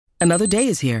Another day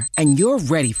is here, and you're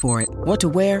ready for it. What to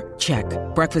wear? Check.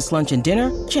 Breakfast, lunch, and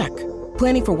dinner? Check.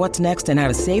 Planning for what's next and how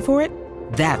to save for it?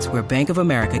 That's where Bank of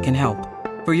America can help.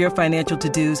 For your financial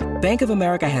to-dos, Bank of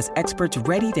America has experts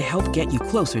ready to help get you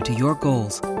closer to your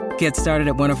goals. Get started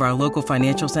at one of our local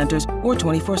financial centers or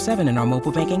 24/7 in our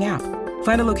mobile banking app.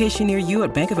 Find a location near you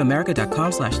at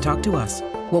bankofamerica.com/talktous.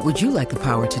 What would you like the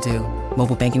power to do?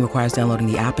 Mobile banking requires downloading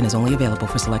the app and is only available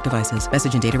for select devices.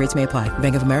 Message and data rates may apply.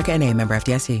 Bank of America N.A., member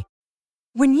FDIC.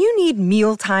 When you need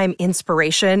mealtime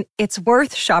inspiration, it's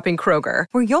worth shopping Kroger,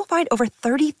 where you'll find over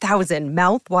 30,000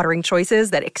 mouth-watering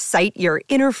choices that excite your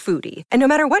inner foodie. And no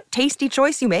matter what tasty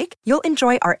choice you make, you'll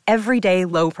enjoy our everyday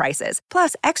low prices,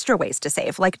 plus extra ways to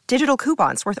save, like digital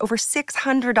coupons worth over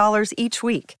 $600 each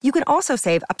week. You can also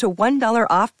save up to $1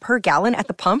 off per gallon at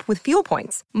the pump with fuel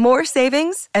points. More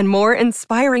savings and more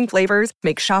inspiring flavors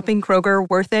make shopping Kroger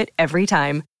worth it every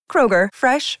time. Kroger,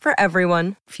 fresh for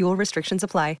everyone. Fuel restrictions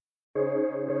apply.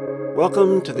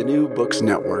 Welcome to the New Books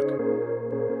Network.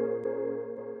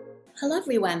 Hello,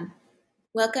 everyone.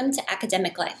 Welcome to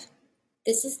Academic Life.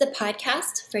 This is the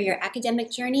podcast for your academic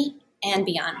journey and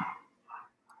beyond.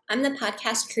 I'm the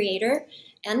podcast creator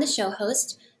and the show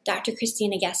host, Dr.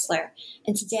 Christina Gessler,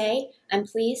 and today I'm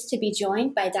pleased to be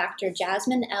joined by Dr.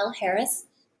 Jasmine L. Harris,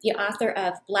 the author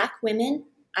of Black Women,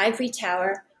 Ivory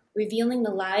Tower, Revealing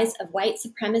the Lies of White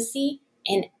Supremacy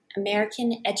in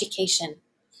American Education.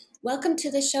 Welcome to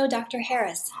the show, Dr.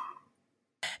 Harris.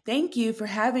 Thank you for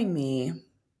having me.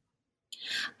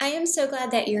 I am so glad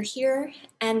that you're here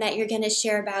and that you're going to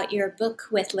share about your book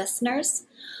with listeners.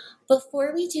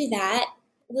 Before we do that,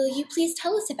 will you please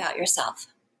tell us about yourself?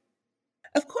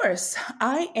 Of course.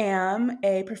 I am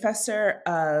a professor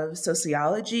of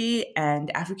sociology and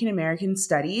African American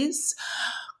studies.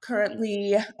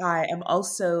 Currently, I am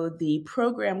also the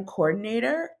program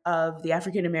coordinator of the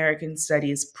African American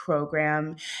Studies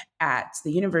program at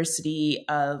the University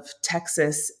of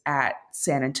Texas at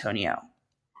San Antonio.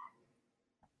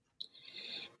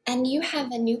 And you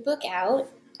have a new book out,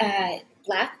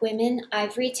 Black Women,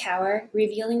 Ivory Tower,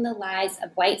 Revealing the Lies of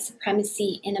White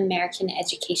Supremacy in American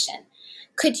Education.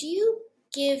 Could you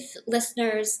give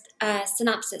listeners a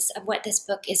synopsis of what this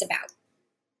book is about?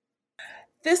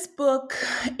 This book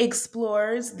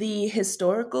explores the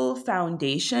historical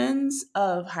foundations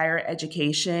of higher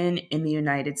education in the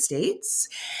United States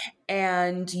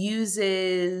and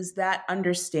uses that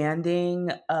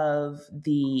understanding of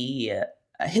the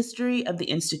history of the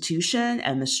institution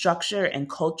and the structure and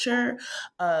culture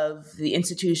of the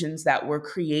institutions that were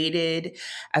created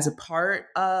as a part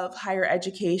of higher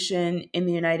education in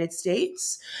the United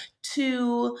States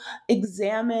to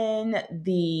examine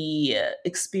the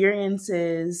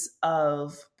experiences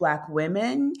of Black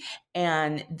women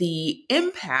and the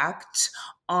impact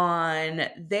on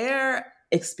their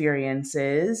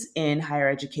experiences in higher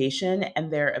education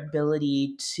and their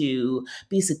ability to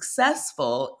be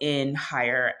successful in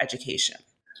higher education.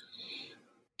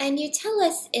 And you tell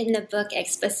us in the book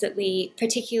explicitly,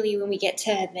 particularly when we get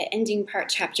to the ending part,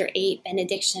 chapter 8,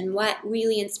 benediction, what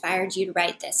really inspired you to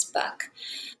write this book.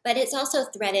 But it's also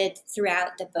threaded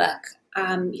throughout the book,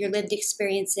 your lived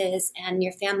experiences and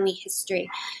your family history.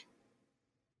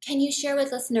 Can you share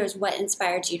with listeners what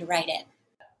inspired you to write it?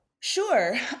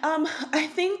 Sure. I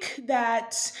think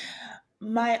that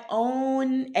my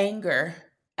own anger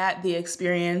at the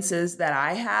experiences that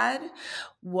I had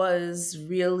was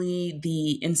really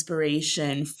the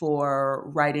inspiration for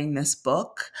writing this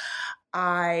book.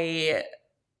 I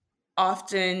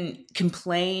often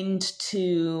complained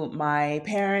to my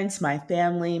parents, my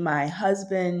family, my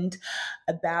husband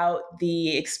about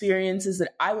the experiences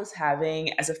that I was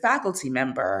having as a faculty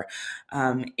member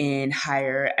in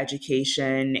higher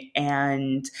education.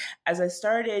 And as I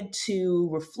started to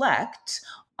reflect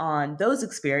on those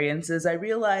experiences, I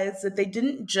realized that they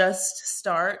didn't just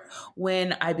start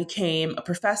when I became a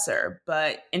professor,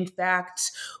 but in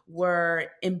fact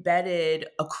were embedded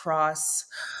across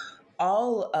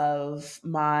all of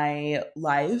my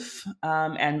life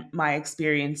and my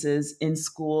experiences in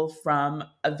school from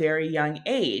a very young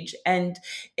age. And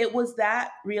it was that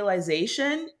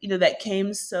realization, that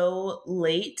came so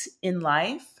late in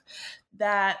life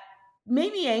that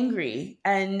made me angry,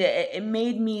 and it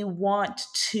made me want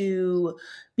to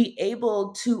be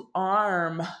able to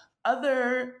arm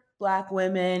other Black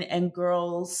women and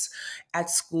girls at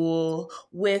school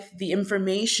with the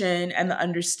information and the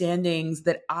understandings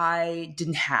that I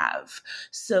didn't have,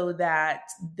 so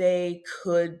that they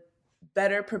could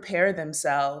better prepare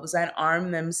themselves and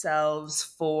arm themselves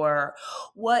for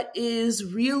what is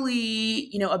really,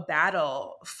 a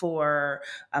battle for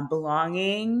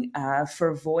belonging,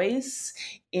 for voice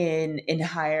in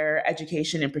higher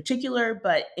education in particular,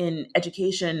 but in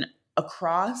education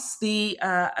across the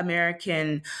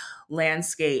American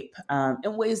landscape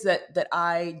in ways that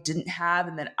I didn't have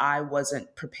and that I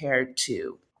wasn't prepared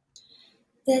to.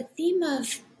 The theme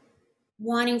of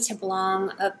wanting to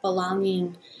belong, of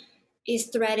belonging, is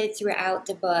threaded throughout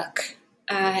the book.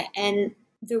 And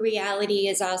the reality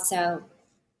is also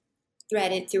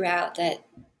threaded throughout, that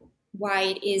why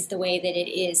it is the way that it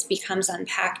is becomes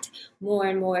unpacked more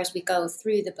and more as we go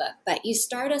through the book. But you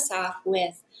start us off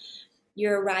with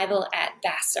your arrival at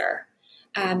Vassar.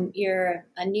 You're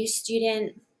a new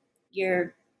student.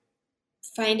 You're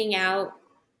finding out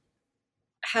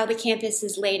how the campus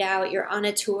is laid out. You're on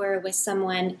a tour with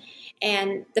someone,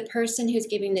 and the person who's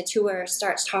giving the tour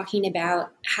starts talking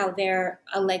about how they're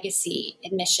a legacy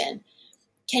admission.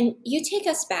 Can you take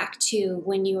us back to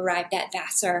when you arrived at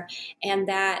Vassar and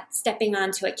that stepping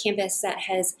onto a campus that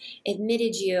has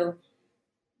admitted you,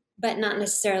 but not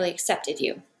necessarily accepted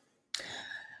you?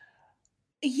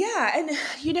 Yeah. And,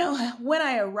 when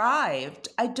I arrived,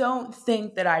 I don't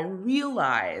think that I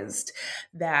realized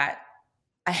that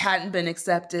I hadn't been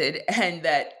accepted and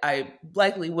that I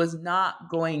likely was not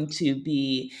going to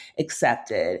be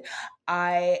accepted.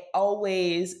 I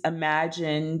always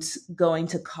imagined going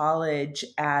to college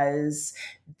as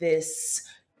this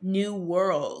new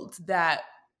world that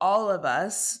all of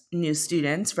us, new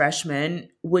students, freshmen,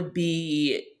 would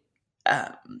be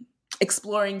um,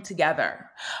 exploring together,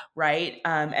 right?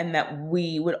 And that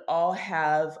we would all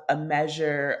have a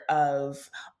measure of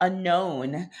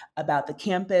unknown about the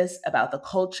campus, about the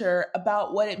culture,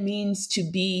 about what it means to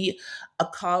be a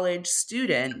college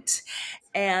student.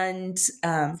 And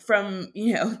from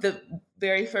the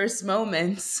very first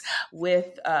moments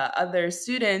with other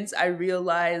students, I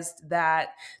realized that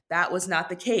that was not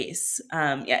the case.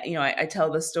 I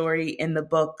tell the story in the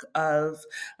book of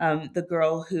the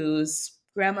girl whose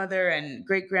grandmother and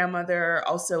great grandmother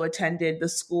also attended the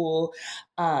school.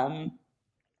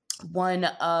 One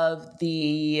of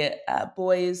the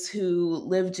boys who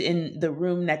lived in the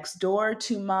room next door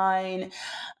to mine,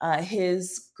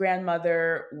 his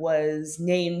grandmother was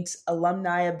named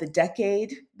Alumni of the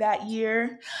Decade that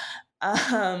year.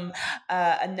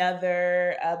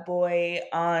 Another boy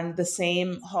on the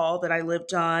same hall that I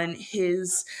lived on,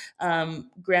 his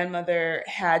grandmother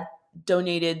had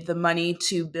donated the money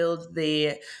to build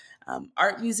the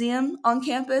art museum on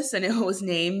campus, and it was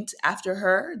named after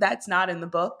her. That's not in the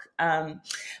book,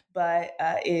 but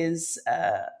is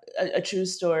a true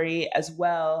story as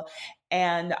well.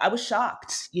 And I was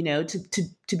shocked,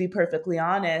 to be perfectly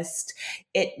honest.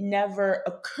 It never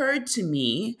occurred to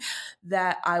me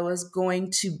that I was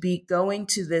going to be going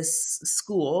to this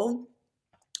school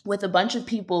with a bunch of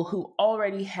people who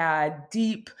already had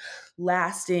deep,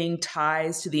 lasting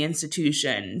ties to the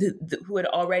institution, who had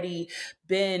already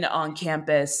been on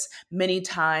campus many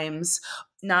times,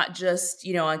 not just,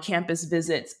 on campus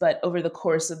visits, but over the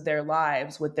course of their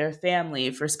lives with their family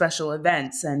for special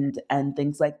events and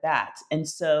things like that. And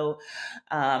so,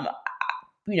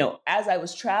 as I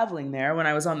was traveling there, when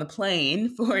I was on the plane,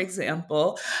 for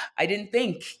example, I didn't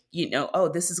think, oh,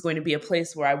 this is going to be a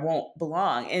place where I won't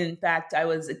belong. And in fact, I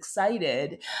was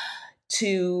excited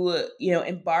to,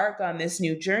 embark on this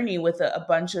new journey with a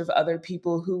bunch of other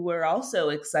people who were also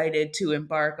excited to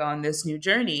embark on this new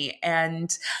journey.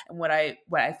 And what I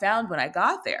found when I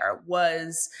got there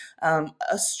was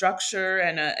a structure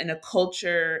and a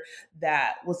culture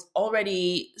that was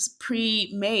already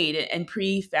pre-made and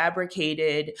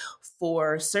prefabricated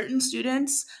for certain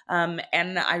students.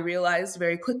 And I realized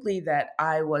very quickly that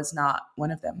I was not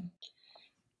one of them.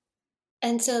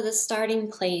 And so the starting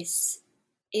place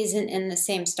isn't in the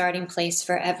same starting place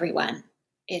for everyone.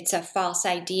 It's a false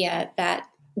idea that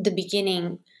the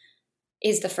beginning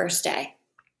is the first day.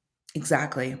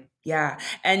 Exactly. Yeah.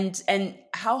 And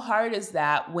how hard is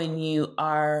that when you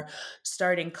are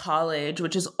starting college,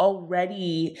 which is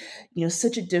already,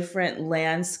 such a different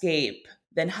landscape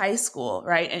than high school,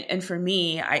 right? And for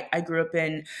me, I grew up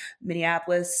in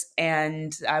Minneapolis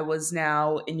and I was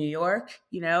now in New York,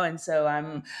 and so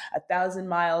I'm 1,000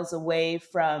 miles away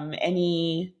from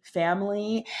any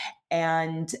family.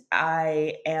 And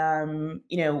I am,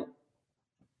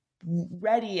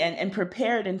 ready and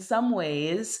prepared in some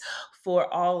ways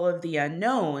for all of the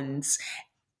unknowns.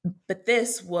 But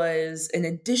this was an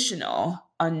additional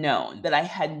unknown that I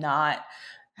had not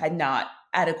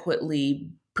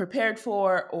adequately prepared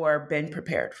for or been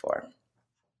prepared for.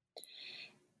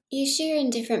 You share in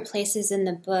different places in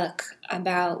the book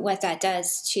about what that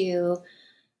does to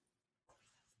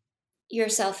your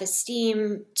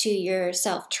self-esteem, to your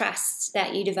self-trust,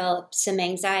 that you develop some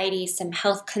anxiety, some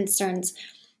health concerns,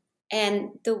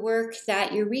 and the work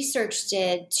that your research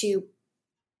did to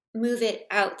move it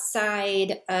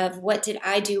outside of what did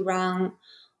I do wrong?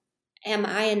 Am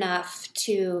I enough?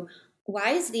 To why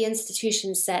is the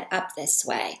institution set up this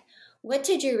way? What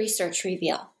did your research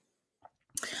reveal?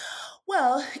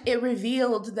 Well, it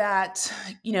revealed that,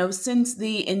 since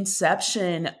the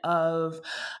inception of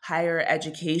higher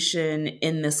education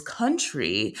in this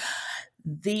country,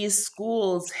 these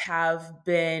schools have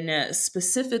been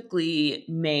specifically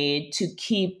made to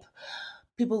keep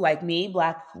people like me,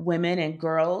 Black women and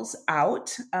girls,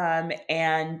 out,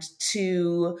 and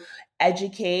to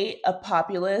educate a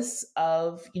populace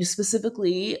of,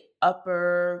 specifically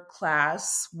upper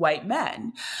class white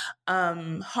men.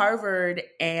 Harvard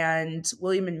and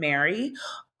William and Mary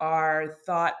are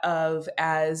thought of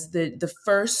as the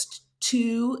first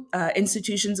two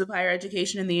institutions of higher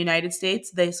education in the United States.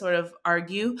 They sort of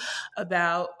argue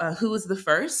about who was the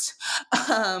first,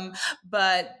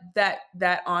 but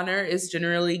that honor is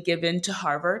generally given to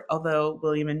Harvard. Although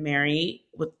William and Mary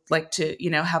would like to,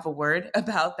 have a word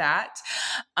about that.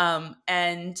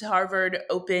 And Harvard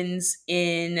opens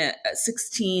in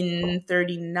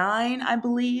 1639, I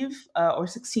believe, or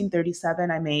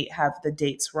 1637. I may have the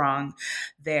dates wrong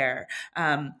there.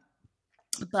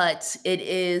 But it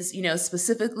is,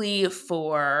 specifically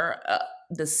for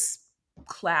this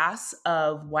class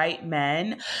of white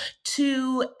men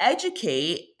to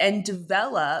educate and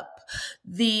develop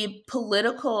the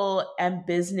political and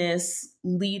business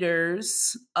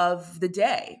leaders of the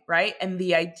day, right? And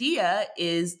the idea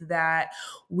is that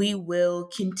we will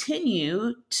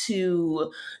continue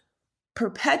to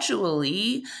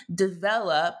perpetually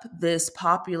develop this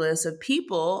populace of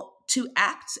people to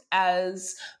act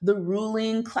as the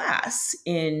ruling class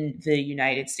in the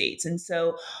United States. And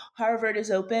so Harvard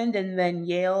is opened, and then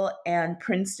Yale and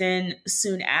Princeton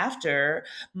soon after,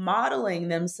 modeling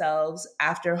themselves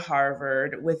after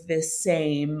Harvard with this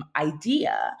same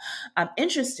idea.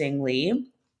 Interestingly,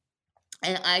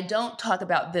 and I don't talk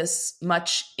about this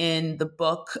much in the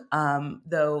book,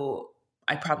 though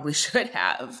I probably should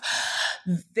have.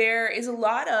 There is a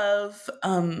lot of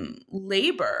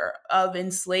labor of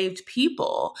enslaved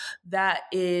people that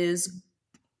is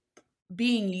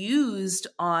being used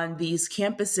on these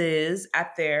campuses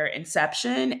at their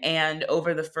inception and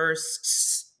over the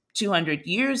first 200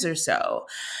 years or so,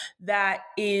 that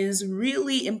is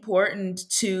really important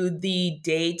to the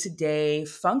day-to-day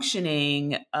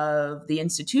functioning of the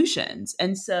institutions.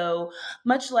 And so,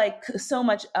 much like so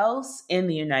much else in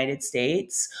the United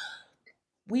States,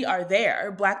 we are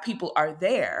there, Black people are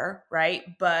there,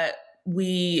 right? But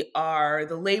we are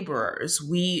the laborers.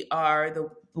 We are the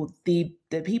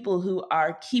people who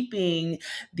are keeping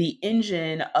the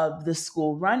engine of the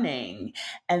school running.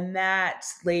 And that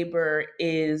labor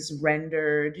is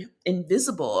rendered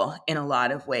invisible in a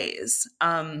lot of ways.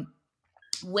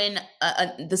 When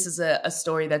this is a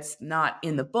story that's not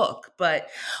in the book, but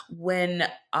when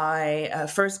I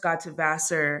first got to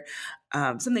Vassar,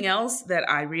 something else that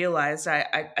I realized,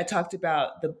 I talked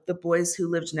about the boys who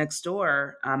lived next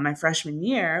door my freshman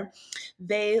year.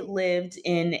 They lived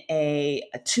in a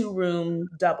 2-room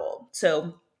double.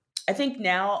 So I think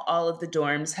now all of the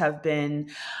dorms have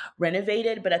been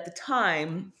renovated, but at the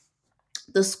time,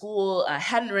 the school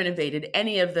hadn't renovated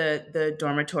any of the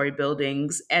dormitory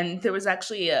buildings. And there was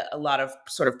actually a lot of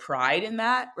sort of pride in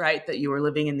that, right? That you were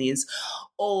living in these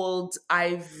old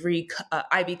ivy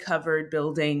covered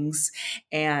buildings,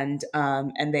 and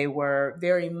they were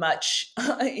very much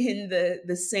in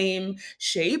the same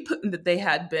shape that they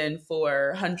had been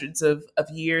for hundreds of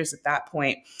years at that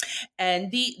point.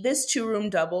 And this 2-room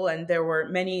double, and there were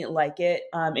many like it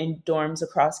in dorms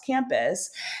across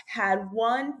campus, had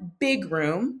one big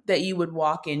room that you would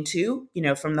walk into,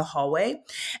 from the hallway,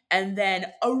 and then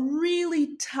a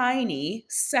really tiny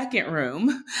second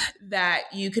room that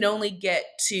you could only get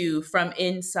to from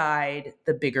inside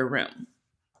the bigger room.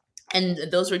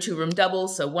 And those were 2-room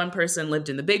doubles. So one person lived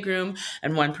in the big room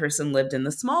and one person lived in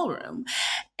the small room.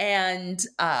 And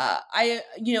I,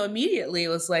 immediately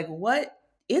was like, what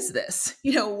is this?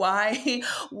 Why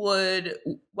would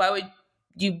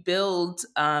you build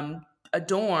a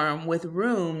dorm with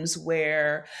rooms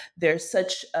where there's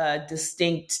such a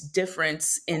distinct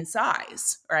difference in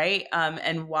size, right?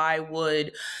 And why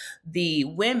would the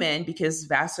women, because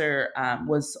Vassar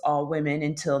was all women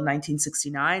until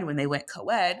 1969 when they went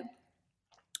co-ed,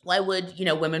 why would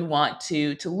women want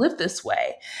to live this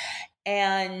way?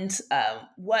 And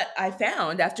what I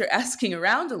found after asking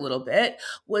around a little bit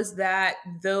was that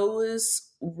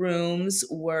those rooms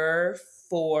were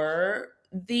for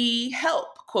the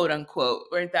help, quote unquote,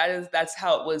 right? That's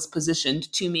how it was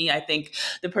positioned to me. I think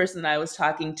the person that I was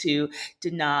talking to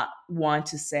did not want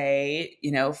to say,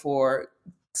 for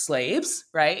slaves,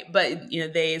 right? But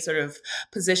they sort of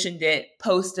positioned it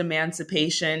post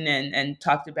emancipation and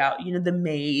talked about the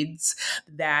maids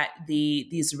that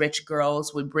these rich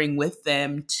girls would bring with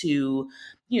them to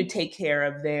take care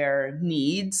of their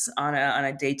needs on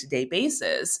a day-to-day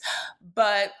basis.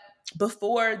 But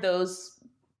before those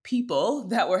people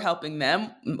that were helping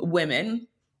them, women,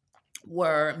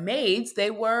 were maids,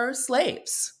 they were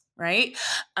slaves, right?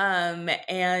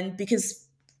 And because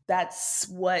that's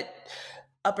what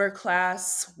upper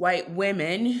class white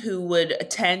women who would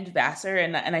attend Vassar,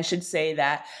 and I should say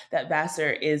that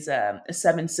Vassar is a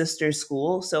Seven Sisters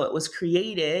school, so it was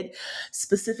created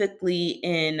specifically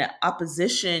in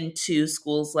opposition to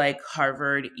schools like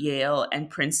Harvard, Yale, and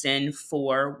Princeton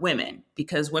for women,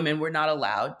 because women were not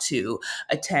allowed to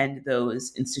attend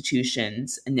those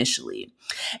institutions initially.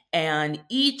 And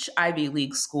each Ivy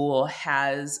League school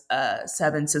has a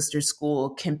Seven Sisters school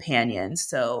companion.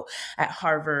 So at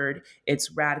Harvard,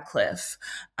 it's Radcliffe.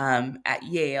 At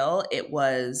Yale, it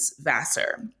was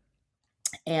Vassar.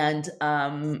 And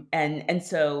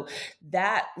so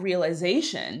that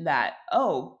realization that,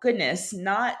 oh goodness,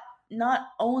 not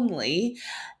only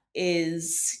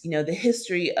is the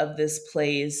history of this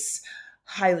place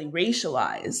highly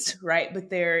racialized, right, but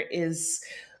there is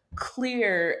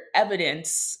clear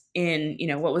evidence in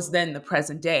what was then the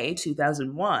present day,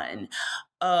 2001,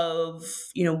 of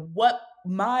what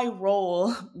my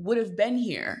role would have been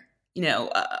here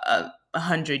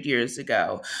 100 years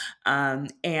ago, and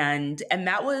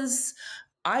that was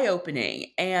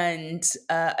eye-opening and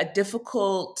a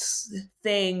difficult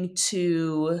thing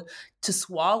to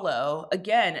swallow,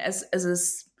 again, as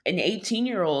an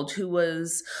 18-year-old who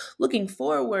was looking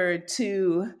forward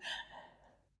to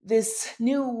this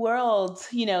new world,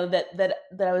 that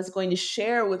I was going to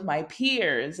share with my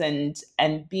peers,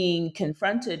 and being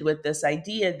confronted with this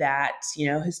idea that,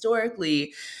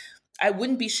 historically, I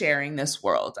wouldn't be sharing this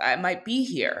world. I might be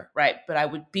here, right? But I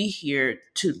would be here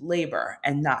to labor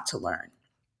and not to learn.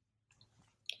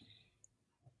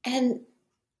 And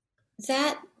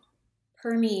that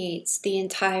permeates the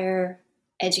entire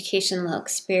educational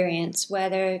experience,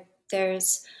 whether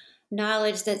there's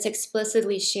knowledge that's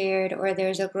explicitly shared or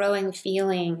there's a growing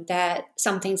feeling that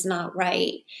something's not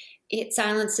right. It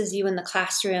silences you in the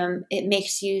classroom. It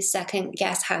makes you second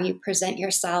guess how you present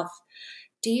yourself.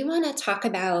 Do you want to talk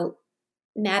about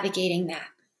navigating that?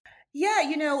 Yeah,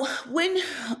 when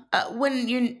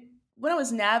I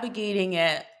was navigating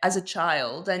it as a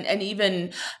child, and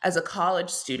even as a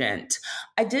college student,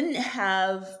 I didn't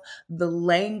have the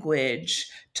language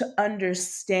to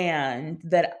understand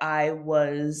that I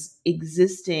was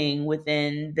existing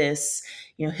within this,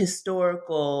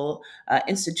 historical,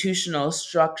 institutional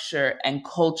structure and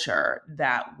culture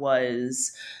that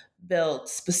was built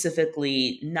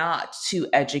specifically not to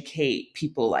educate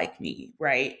people like me,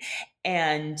 right?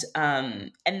 And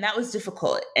that was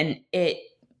difficult, and it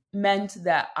meant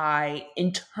that I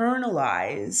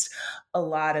internalized a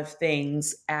lot of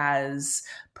things as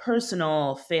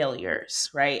personal failures,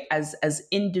 right? As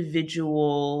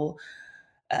individual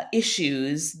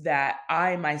issues that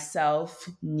I myself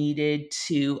needed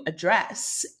to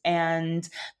address. And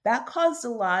that caused a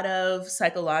lot of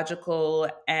psychological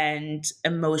and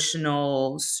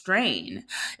emotional strain.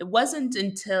 It wasn't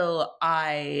until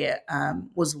I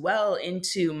was well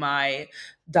into my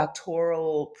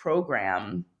doctoral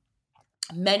program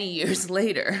many years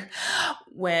later,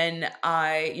 when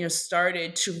I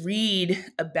started to read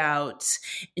about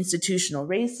institutional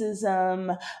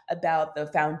racism, about the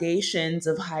foundations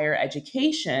of higher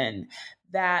education,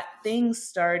 that things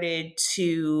started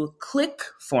to click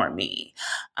for me,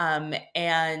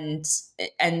 and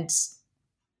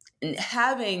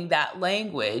having that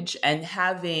language and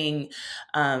having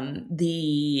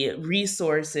the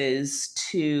resources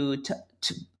to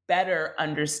better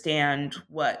understand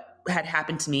what had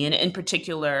happened to me, and in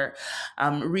particular,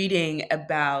 reading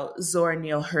about Zora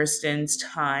Neale Hurston's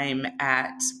time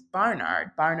at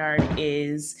Barnard. Barnard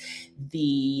is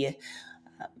the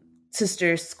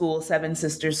Seven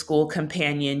Sisters School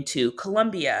companion to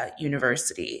Columbia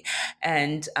University.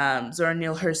 And Zora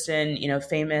Neale Hurston,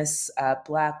 famous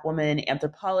Black woman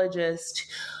anthropologist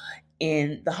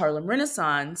in the Harlem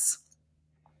Renaissance.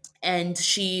 And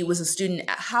she was a student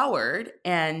at Howard,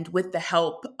 and with the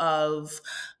help of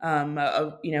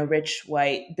a rich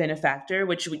white benefactor,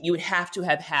 which you would have to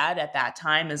have had at that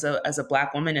time as a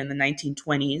Black woman in the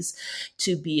 1920s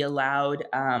to be allowed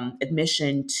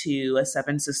admission to a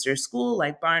Seven Sisters school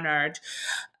like Barnard,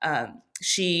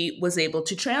 she was able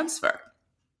to transfer.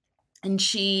 And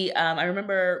she, I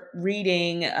remember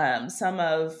reading some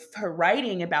of her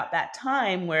writing about that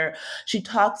time where she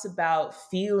talks about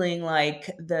feeling like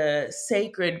the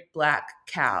sacred Black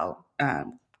cow.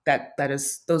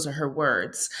 Those are her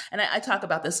words. And I talk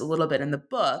about this a little bit in the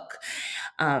book.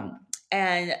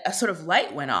 And a sort of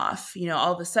light went off.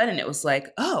 All of a sudden it was like,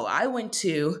 oh, I went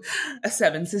to a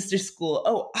Seven Sisters school.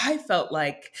 Oh, I felt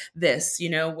like this,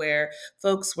 where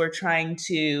folks were trying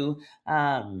to,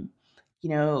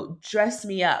 dress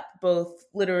me up both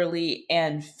literally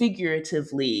and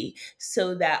figuratively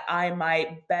so that I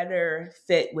might better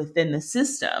fit within the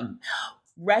system,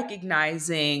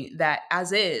 recognizing that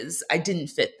as is, I didn't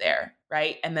fit there,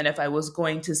 right? And then if I was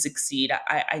going to succeed,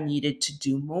 I needed to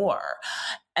do more.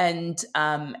 And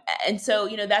so,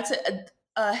 that's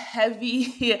a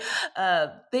heavy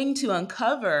thing to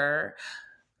uncover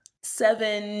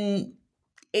 7-8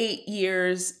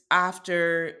 years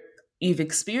after you've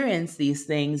experienced these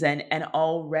things and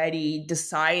already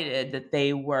decided that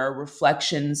they were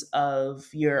reflections of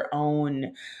your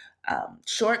own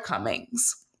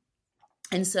shortcomings.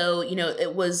 And so,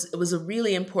 it was a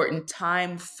really important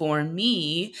time for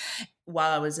me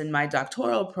while I was in my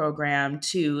doctoral program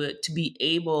to be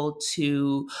able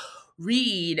to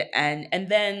read and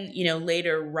then,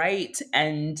 later write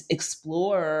and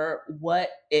explore what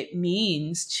it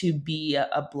means to be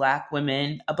a Black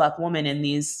woman in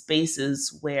these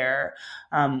spaces where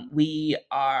we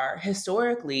are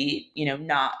historically,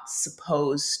 not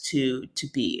supposed to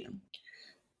be.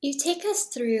 You take us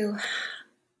through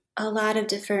a lot of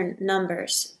different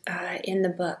numbers in the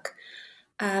book.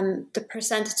 The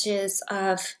percentages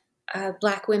of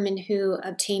Black women who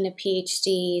obtain a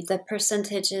PhD, the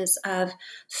percentages of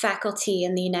faculty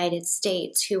in the United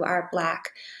States who are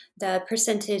Black, the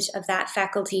percentage of that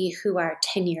faculty who are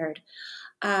tenured,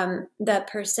 the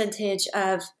percentage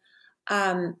of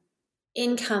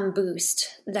income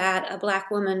boost that a Black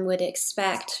woman would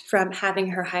expect from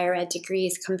having her higher ed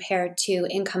degrees compared to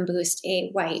income boost a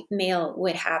white male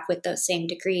would have with those same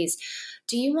degrees.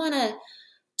 Do you want to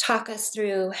talk us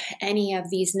through any of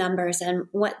these numbers and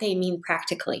what they mean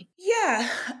practically? Yeah.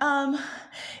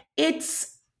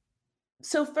 It's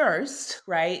so first,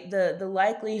 right, the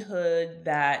likelihood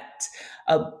that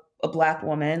a Black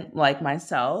woman like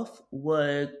myself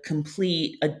would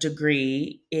complete a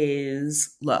degree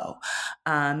is low.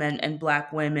 And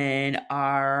Black women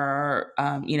are,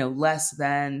 less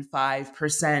than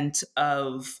 5%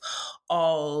 of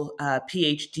all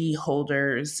PhD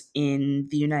holders in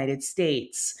the United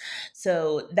States.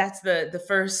 So that's the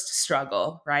first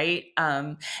struggle, right?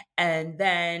 And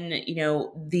then,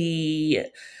 the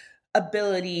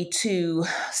ability to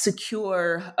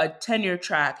secure a tenure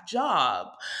track job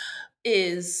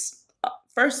is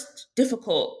first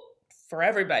difficult for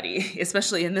everybody,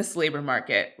 especially in this labor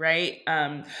market, right?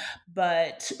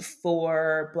 But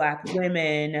for Black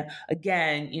women,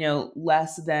 again,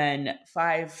 less than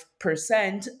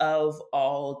 5% of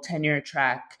all tenure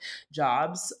track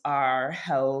jobs are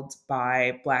held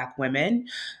by Black women.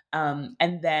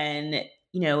 And then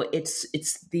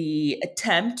it's the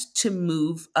attempt to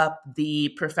move up the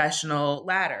professional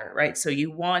ladder, right? So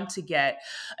you want to get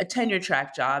a tenure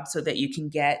track job so that you can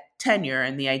get tenure.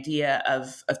 And the idea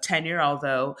of tenure,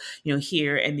 although,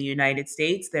 here in the United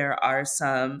States, there are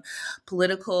some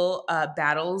political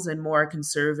battles in more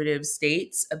conservative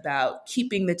states about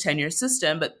keeping the tenure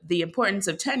system. But the importance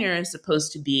of tenure is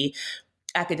supposed to be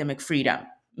academic freedom,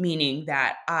 meaning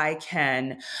that I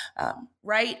can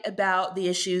write about the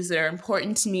issues that are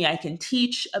important to me. I can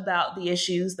teach about the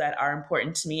issues that are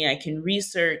important to me. I can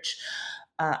research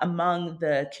among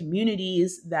the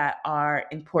communities that are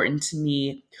important to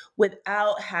me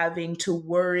without having to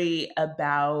worry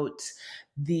about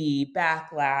the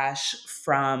backlash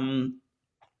from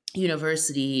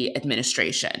university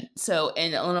administration. So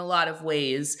in a lot of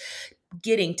ways,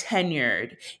 getting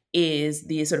tenured is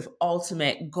the sort of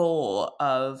ultimate goal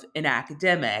of an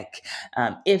academic,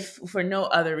 if for no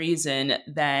other reason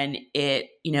than it,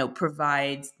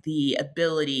 provides the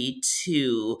ability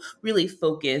to really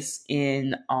focus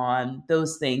in on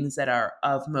those things that are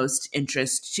of most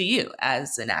interest to you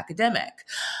as an academic.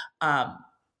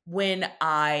 When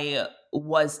I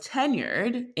was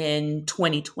tenured in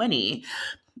 2020,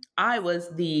 I was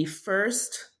the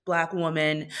first Black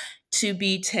woman to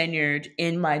be tenured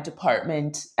in my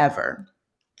department ever.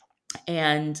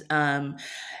 And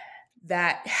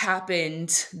that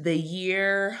happened the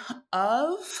year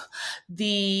of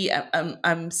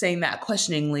I'm saying that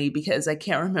questioningly because I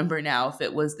can't remember now if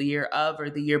it was the year of or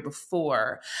the year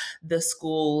before the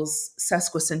school's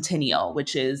sesquicentennial,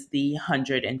 which is the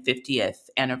 150th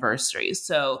anniversary.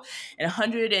 So in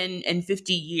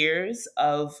 150 years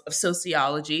of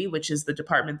sociology, which is the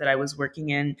department that I was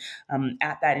working in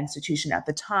at that institution at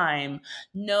the time,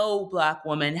 no Black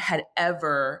woman had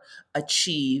ever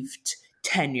achieved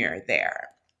tenure there.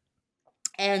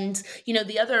 And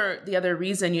the other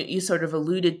reason you sort of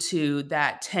alluded to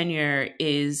that tenure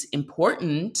is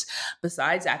important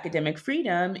besides academic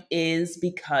freedom is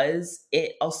because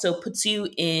it also puts you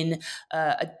in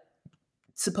a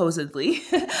supposedly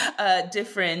a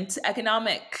different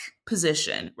economic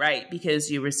position, right? Because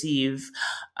you receive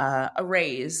a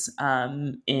raise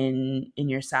in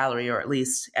your salary, or at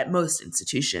least at most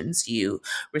institutions, you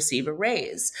receive a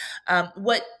raise.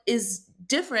 What is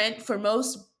different for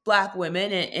most Black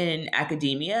women in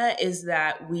academia is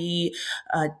that we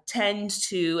tend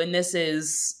to, and this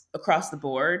is across the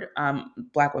board,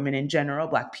 Black women in general,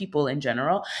 Black people in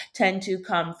general, tend to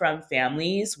come from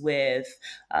families with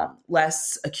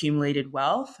less accumulated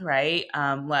wealth, right?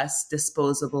 Less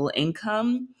disposable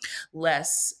income,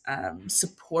 less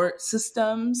support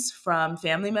systems from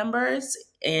family members.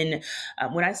 When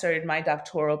I started my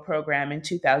doctoral program in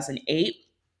 2008,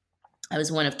 I was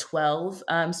one of 12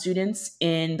 students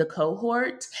in the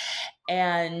cohort,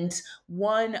 and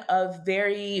one of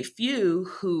very few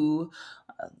who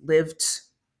lived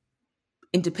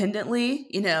independently,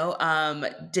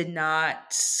 did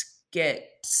not get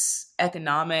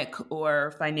economic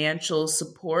or financial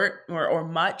support or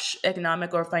much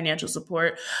economic or financial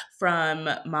support from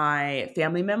my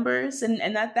family members.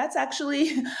 And that's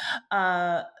actually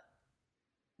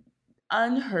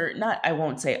unheard not I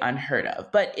won't say unheard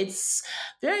of, but it's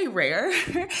very rare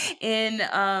in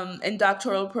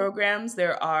doctoral programs.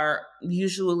 There are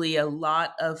usually a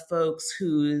lot of folks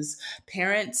whose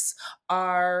parents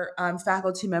are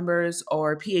faculty members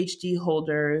or PhD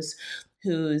holders,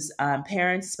 whose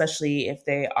parents, especially if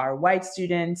they are white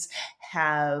students,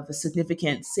 have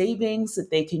significant savings that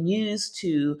they can use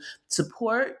to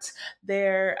support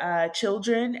their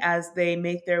children as they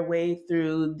make their way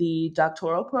through the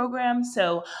doctoral program.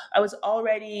 So I was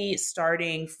already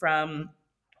starting from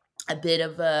a bit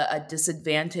of a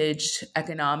disadvantaged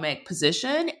economic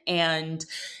position. And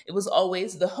it was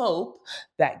always the hope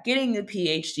that getting the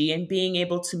PhD and being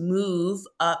able to move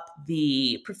up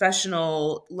the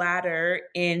professional ladder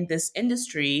in this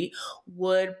industry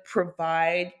would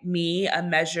provide me a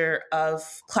measure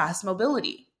of class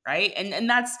mobility. Right. And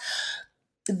that's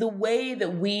the way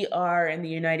that we are in the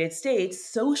United States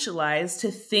socialized to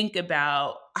think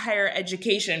about higher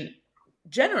education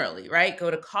generally, right?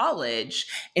 Go to college,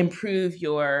 improve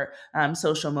your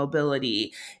social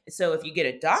mobility. So if you get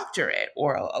a doctorate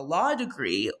or a law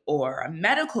degree or a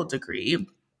medical degree,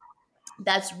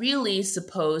 that's really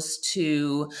supposed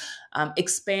to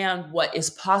expand what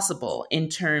is possible in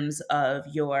terms of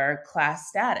your class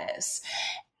status.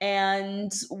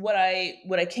 And what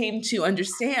I came to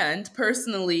understand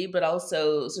personally, but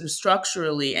also sort of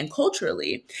structurally and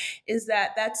culturally, is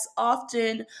that that's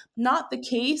often not the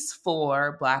case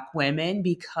for Black women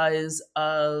because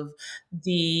of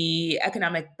the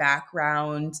economic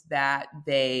background that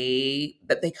they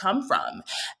come from,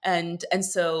 and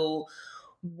so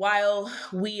while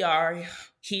we are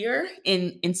here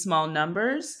in small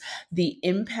numbers, the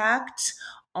impact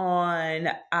on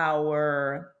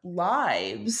our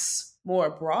lives more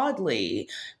broadly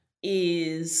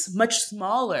is much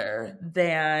smaller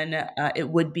than it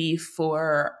would be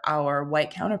for our white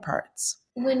counterparts.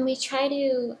 When we try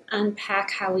to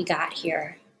unpack how we got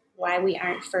here, why we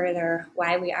aren't further,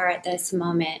 why we are at this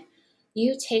moment,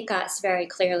 you take us very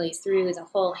clearly through the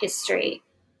whole history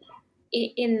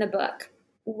in the book.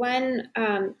 One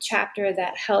chapter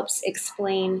that helps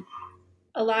explain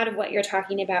a lot of what you're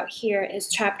talking about here is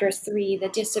chapter 3, the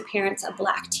disappearance of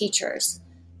Black teachers.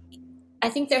 I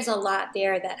think there's a lot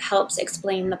there that helps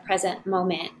explain the present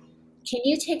moment. Can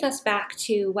you take us back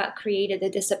to what created the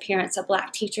disappearance of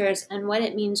Black teachers and what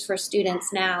it means for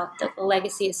students now that the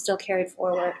legacy is still carried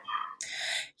forward?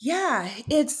 Yeah,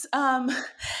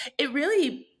 it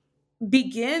really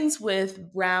begins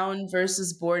with Brown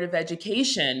versus Board of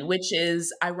Education, which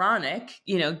is ironic,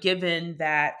 given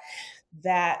that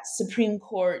Supreme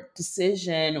Court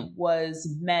decision was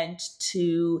meant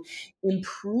to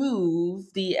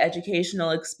improve the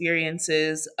educational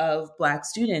experiences of Black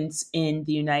students in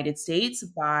the United States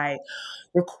by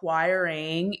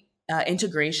requiring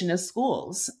integration of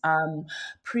schools.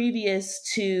 Previous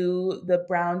to the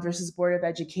Brown versus Board of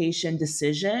Education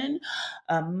decision,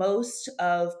 most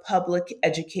of public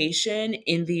education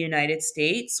in the United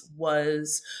States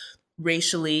was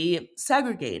racially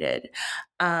segregated.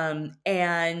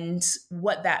 And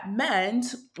what that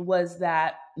meant was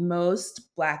that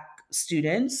most Black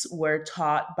students were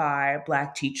taught by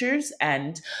Black teachers,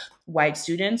 and white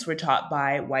students were taught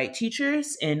by white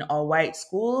teachers in all white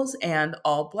schools and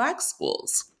all Black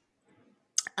schools.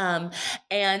 And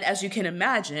as you can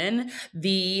imagine,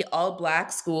 the all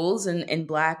Black schools and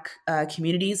Black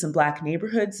communities and Black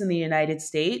neighborhoods in the United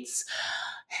States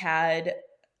had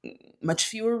much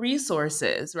fewer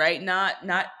resources, right? Not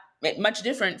much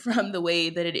different from the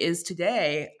way that it is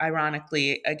today,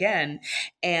 ironically, again.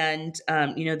 And,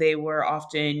 they were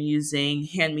often using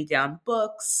hand-me-down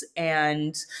books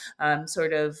and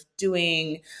sort of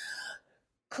doing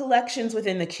collections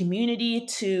within the community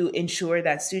to ensure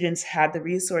that students had the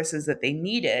resources that they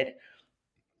needed.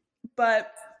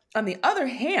 But on the other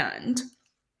hand,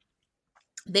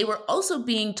 they were also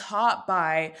being taught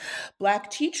by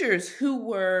Black teachers who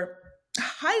were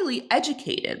highly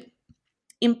educated,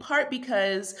 in part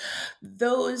because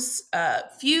those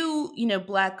few,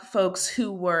 Black folks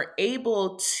who were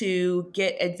able to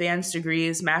get advanced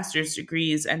degrees, master's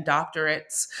degrees, and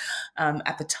doctorates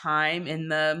at the time in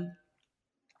the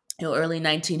early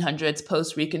 1900s,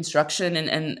 post-Reconstruction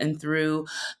and through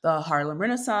the Harlem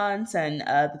Renaissance and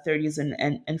the 30s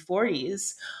and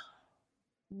 40s,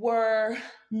 were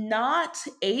not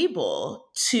able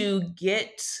to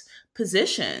get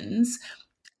positions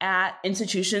at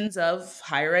institutions of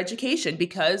higher education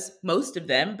because most of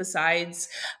them, besides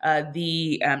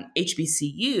the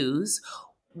HBCUs,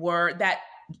 were that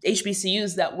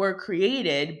were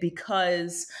created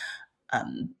because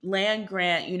land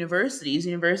grant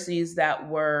universities that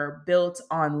were built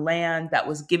on land that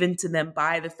was given to them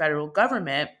by the federal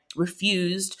government,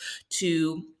 refused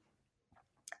to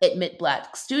admit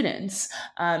Black students.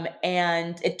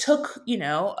 And it took,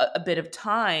 a bit of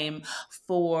time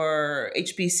for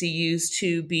HBCUs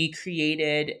to be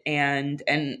created and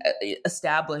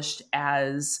established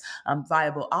as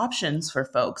viable options for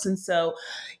folks. And so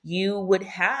you would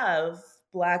have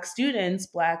Black students,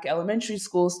 Black elementary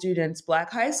school students,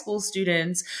 Black high school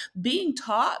students being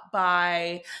taught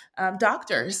by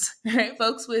doctors, right?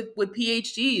 Folks with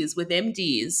PhDs, with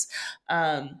MDs,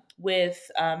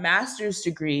 with master's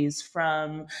degrees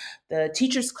from the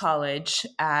Teachers College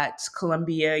at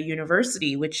Columbia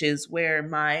University, which is where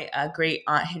my great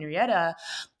aunt Henrietta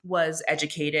was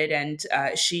educated. And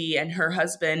she and her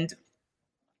husband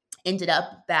ended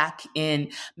up back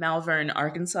in Malvern,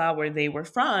 Arkansas, where they were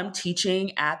from,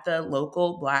 teaching at the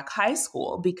local Black high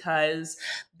school because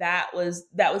that was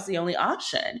the only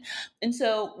option. And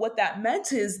so what that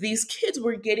meant is these kids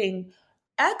were getting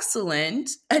excellent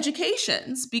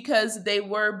educations because they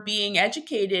were being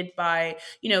educated by,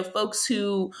 folks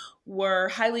who were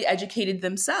highly educated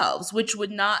themselves, which would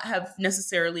not have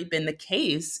necessarily been the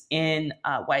case in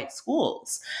white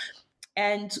schools.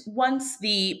 And once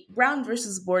the Brown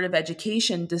versus Board of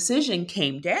Education decision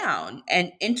came down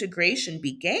and integration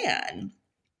began,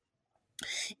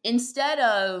 instead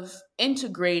of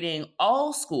integrating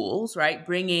all schools, right,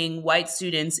 bringing white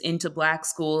students into Black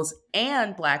schools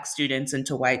and Black students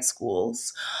into white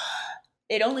schools,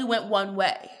 it only went one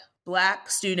way. Black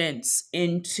students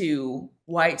into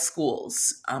white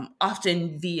schools,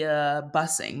 often via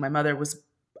busing. My mother was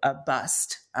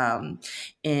bused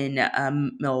in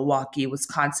Milwaukee,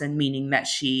 Wisconsin, meaning that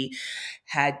she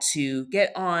had to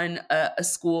get on a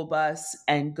school bus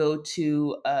and go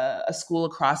to a school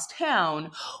across town,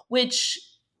 which,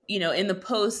 in the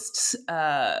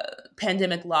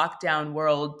post-pandemic lockdown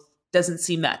world doesn't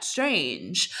seem that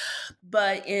strange.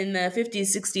 But in the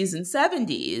 50s, 60s, and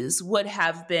 70s would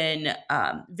have been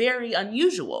very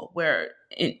unusual, where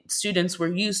students were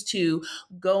used to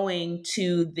going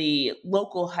to the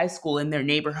local high school in their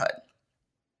neighborhood.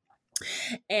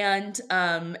 And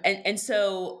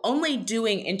so only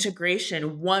doing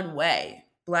integration one way,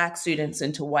 Black students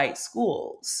into white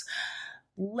schools,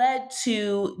 led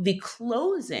to the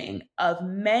closing of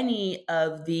many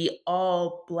of the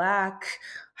all Black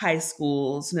high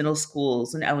schools, middle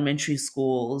schools, and elementary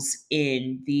schools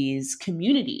in these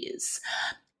communities.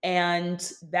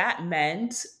 And that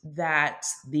meant that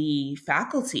the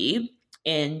faculty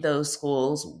in those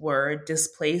schools were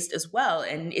displaced as well.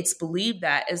 And it's believed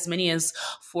that as many as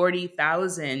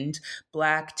 40,000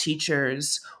 Black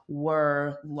teachers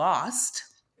were lost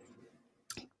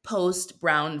post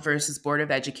Brown versus Board of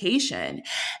Education.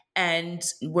 and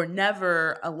were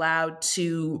never allowed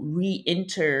to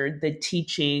re-enter the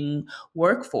teaching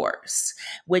workforce,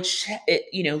 which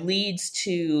leads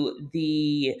to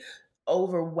the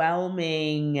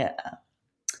overwhelming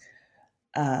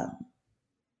um,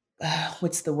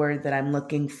 what's the word that I'm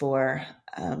looking for?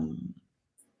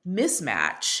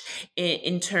 Mismatch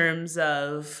in terms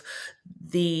of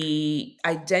the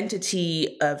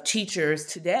identity of teachers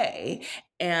today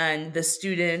and the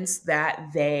students that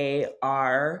they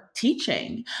are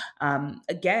teaching.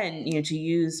 Again, to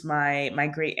use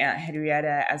my great aunt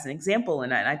Henrietta as an example,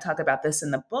 and I talk about this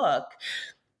in the book.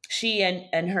 She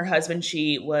and her husband,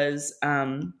 she was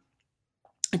a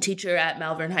teacher at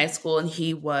Malvern High School, and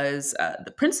he was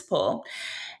the principal.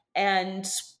 And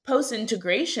post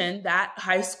integration, that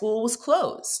high school was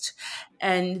closed.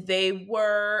 And they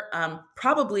were,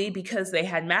 probably because they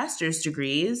had master's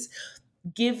degrees,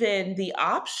 given the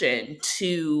option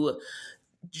to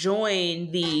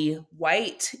join the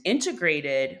white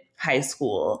integrated high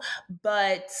school,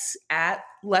 but at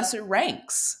lesser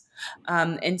ranks.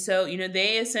 And so,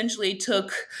 they essentially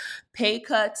took pay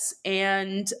cuts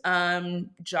and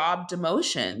job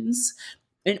demotions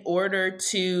in order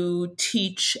to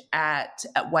teach at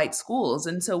white schools.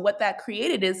 And so what that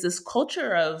created is this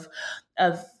culture of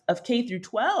K through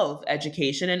 12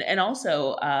 education and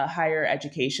also higher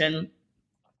education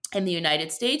in the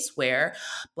United States, where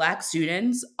Black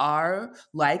students are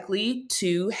likely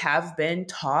to have been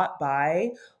taught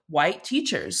by white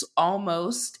teachers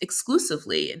almost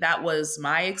exclusively. That was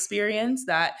my experience.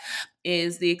 That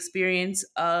is the experience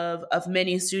of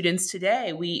many students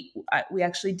today. We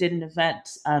actually did an event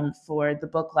for the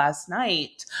book last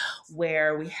night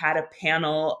where we had a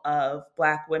panel of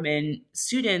Black women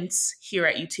students here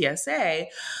at UTSA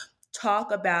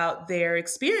talk about their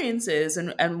experiences.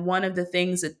 And one of the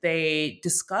things that they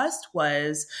discussed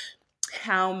was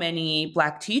how many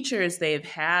Black teachers they've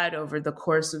had over the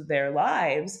course of their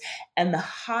lives. And the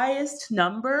highest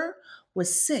number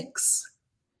was six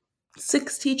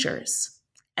teachers.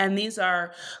 And these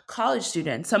are college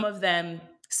students, some of them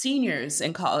seniors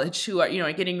in college who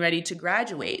are, getting ready to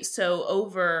graduate. So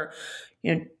over,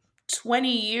 20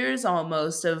 years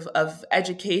almost of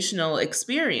educational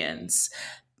experience,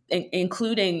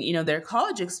 including their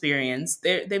college experience,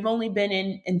 they've only been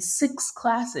in 6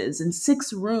 classes in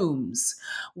 6 rooms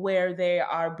where they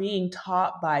are being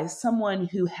taught by someone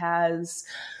who has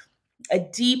a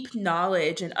deep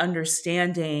knowledge and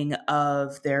understanding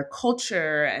of their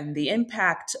culture and the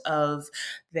impact of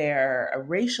their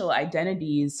racial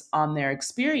identities on their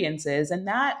experiences. And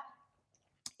that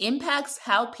impacts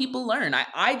how people learn.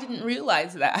 I didn't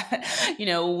realize that,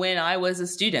 when I was a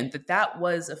student, that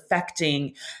was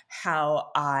affecting how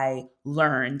I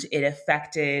learned. It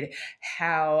affected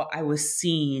how I was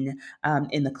seen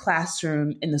in the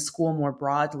classroom, in the school more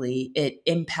broadly. It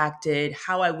impacted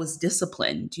how I was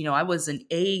disciplined. I was an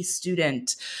A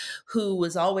student who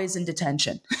was always in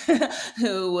detention,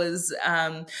 who was,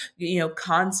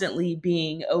 constantly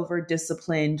being over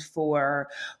disciplined for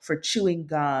chewing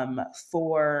gum,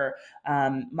 for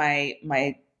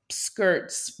my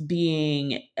skirts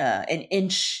being an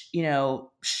inch,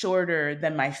 shorter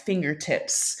than my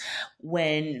fingertips,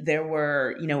 when there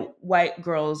were, white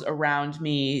girls around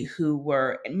me who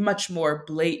were in much more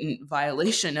blatant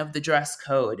violation of the dress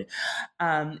code.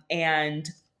 And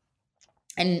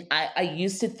I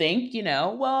used to think,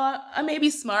 well, I may be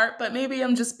smart, but maybe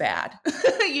I'm just bad,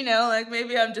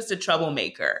 maybe I'm just a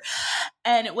troublemaker.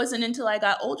 And it wasn't until I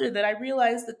got older that I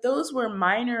realized that those were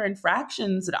minor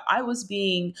infractions that I was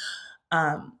being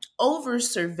over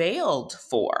surveilled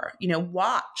for,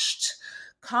 watched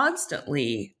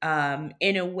constantly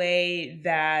in a way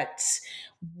that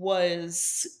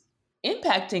was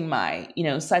impacting my,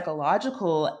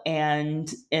 psychological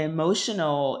and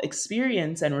emotional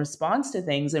experience and response to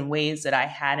things in ways that I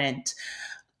hadn't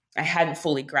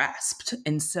fully grasped.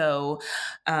 And so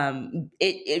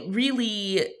it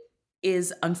really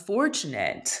is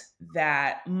unfortunate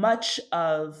that much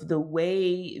of the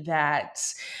way that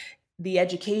the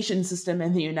education system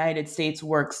in the United States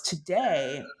works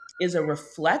today is a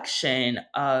reflection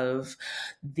of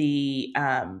the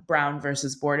Brown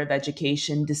versus Board of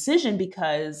Education decision,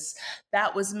 because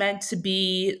that was meant to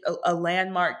be a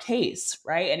landmark case,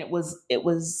 right? And it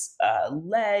was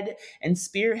led and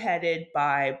spearheaded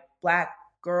by Black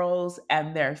girls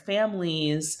and their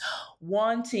families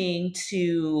wanting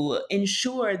to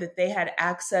ensure that they had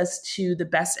access to the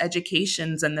best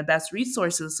educations and the best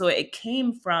resources. So it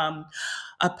came from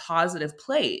a positive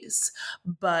place,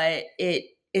 but it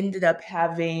ended up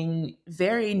having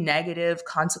very negative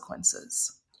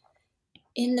consequences.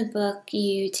 In the book,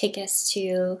 you take us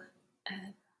to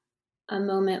a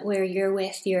moment where you're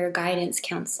with your guidance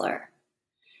counselor.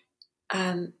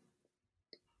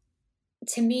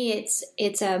 To me,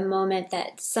 it's a moment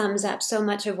that sums up so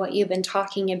much of what you've been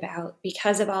talking about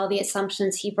because of all the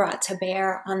assumptions he brought to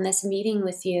bear on this meeting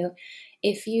with you.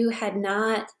 If you had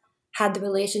not had the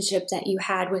relationship that you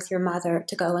had with your mother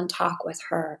to go and talk with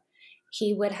her,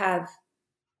 he would have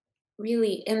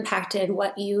really impacted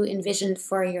what you envisioned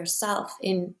for yourself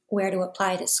in where to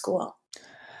apply to school.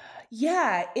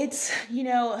 Yeah, it's,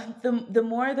 the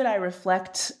more that I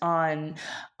reflect on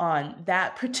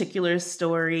that particular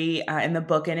story in the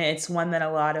book, and it's one that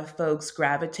a lot of folks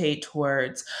gravitate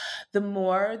towards, the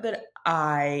more that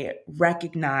I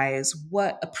recognize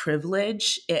what a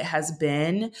privilege it has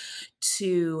been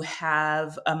to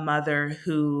have a mother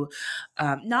who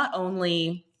not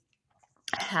only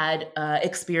had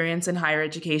experience in higher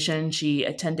education. She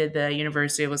attended the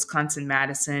University of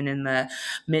Wisconsin-Madison in the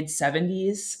mid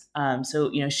 70s.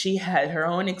 So, she had her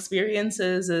own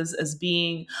experiences as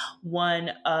being one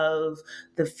of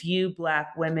the few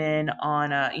Black women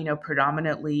on a,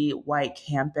 predominantly white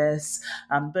campus.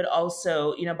 But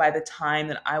also, by the time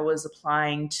that I was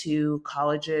applying to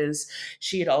colleges,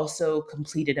 she had also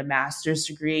completed a master's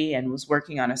degree and was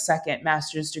working on a second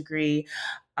master's degree.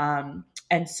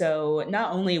 And so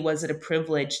not only was it a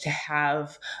privilege to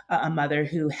have a mother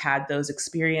who had those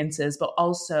experiences, but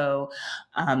also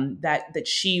that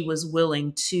she was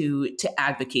willing to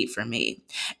advocate for me,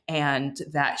 and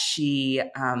that she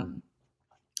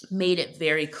made it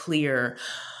very clear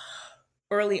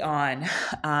early on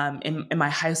in my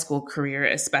high school career,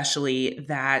 especially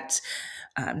that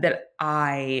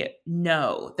I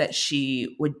know that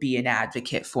she would be an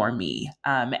advocate for me.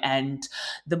 And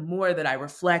the more that I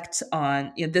reflect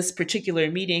on this particular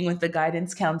meeting with the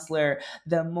guidance counselor,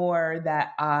 the more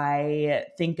that I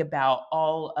think about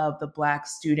all of the Black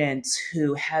students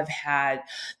who have had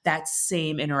that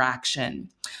same interaction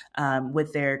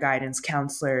with their guidance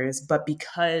counselors, but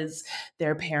because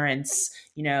their parents,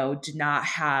 did not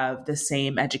have the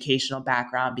same educational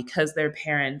background, because their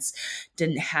parents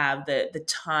didn't have the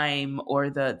time or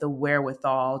the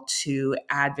wherewithal to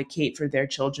advocate for their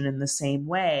children in the same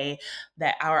way,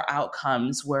 that our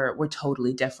outcomes were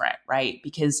totally different, right?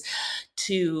 Because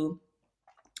to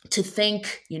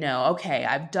think, okay,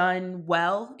 I've done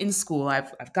well in school.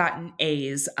 I've gotten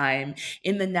A's. I'm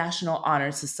in the National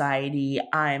Honor Society.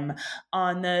 I'm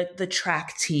on the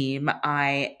track team.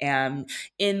 I am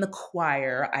in the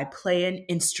choir. I play an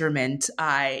instrument.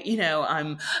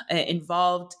 I'm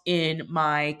involved in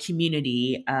my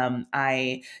community. I'm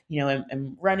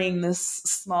running this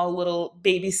small little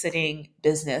babysitting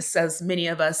business, as many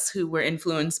of us who were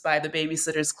influenced by the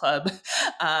Babysitters Club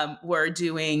were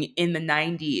doing in the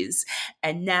 90s.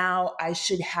 And now I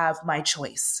should have my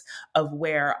choice of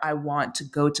where I want to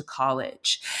go to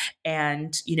college.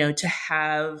 And, to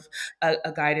have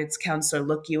a guidance counselor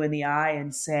look you in the eye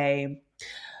and say,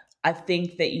 I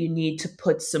think that you need to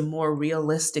put some more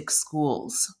realistic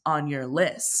schools on your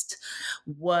list,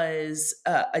 was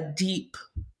a deep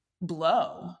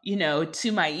blow,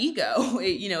 to my ego,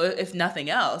 if nothing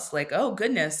else. Like, oh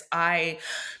goodness, I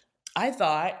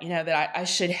thought, that I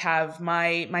should have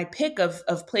my pick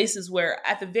of places where,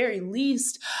 at the very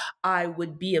least, I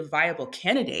would be a viable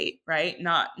candidate, right?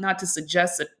 Not to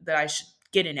suggest that I should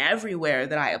get in everywhere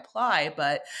that I apply,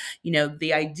 but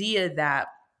the idea that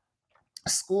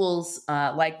schools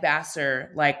like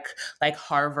Vassar, like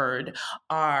Harvard,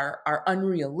 are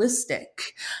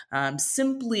unrealistic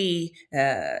simply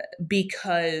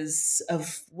because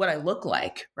of what I look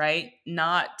like, right?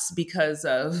 Not because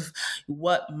of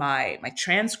what my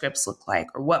transcripts look like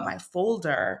or what my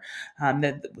folder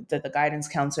that the guidance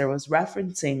counselor was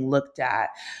referencing looked at,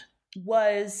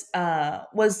 was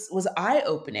eye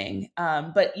opening.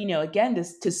 But again,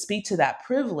 to speak to that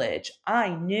privilege, I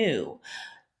knew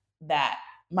that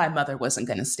my mother wasn't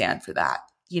going to stand for that.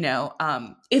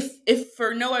 If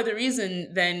for no other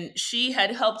reason than she had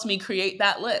helped me create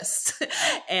that list,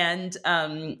 and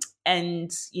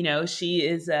she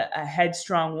is a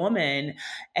headstrong woman,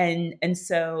 and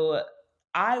so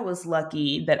I was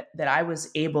lucky that I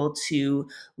was able to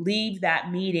leave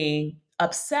that meeting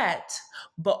upset,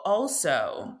 but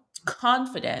also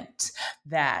confident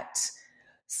that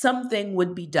something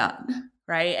would be done.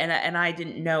 Right. And I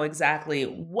didn't know exactly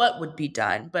what would be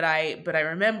done, but I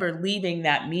remember leaving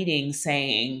that meeting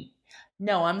saying,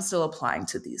 no, I'm still applying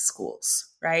to these schools.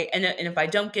 Right. And if I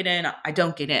don't get in, I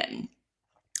don't get in.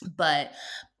 But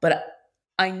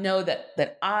I know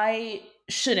that I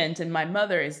shouldn't, and my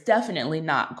mother is definitely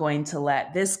not going to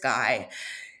let this guy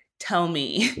tell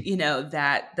me,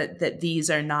 that these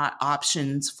are not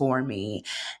options for me.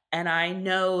 And I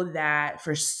know that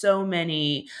for so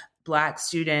many Black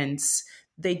students,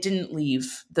 they didn't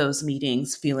leave those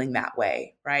meetings feeling that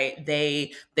way, right?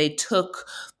 They took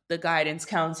the guidance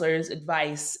counselor's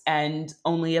advice and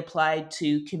only applied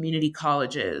to community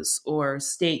colleges or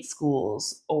state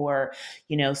schools, or,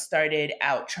 started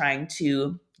out trying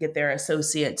to get their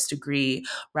associate's degree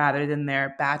rather than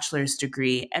their bachelor's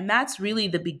degree. And that's really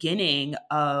the beginning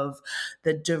of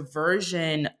the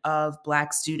diversion of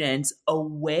Black students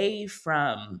away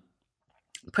from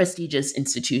prestigious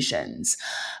institutions.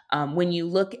 When you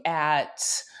look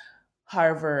at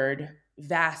Harvard,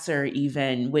 Vassar,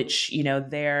 even, which,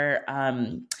 their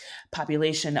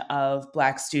population of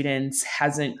Black students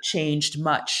hasn't changed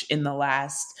much in the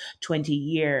last 20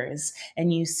 years.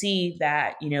 And you see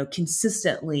that,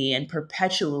 consistently and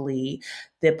perpetually,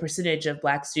 the percentage of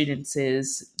Black students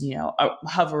is,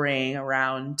 hovering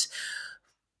around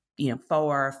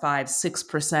 4, 5,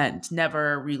 6%,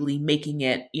 never really making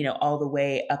it, all the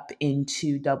way up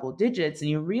into double digits. And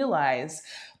you realize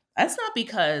that's not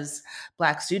because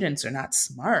Black students are not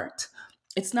smart.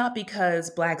 It's not because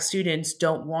Black students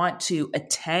don't want to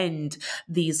attend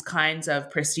these kinds of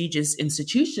prestigious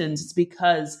institutions. It's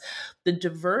because the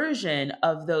diversion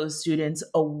of those students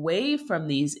away from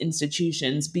these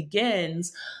institutions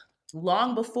begins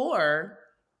long before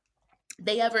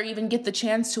they ever even get the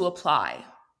chance to apply.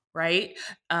 Right.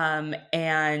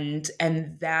 And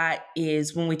that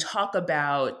is when we talk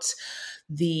about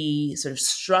the sort of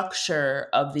structure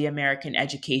of the American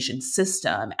education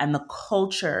system and the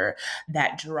culture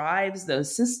that drives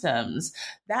those systems,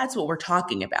 that's what we're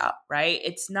talking about, right?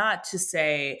 It's not to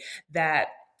say that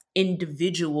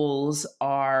individuals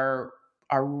are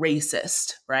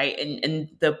racist, right? And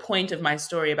the point of my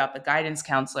story about the guidance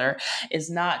counselor is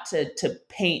not to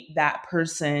paint that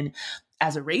person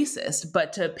as a racist,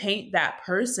 but to paint that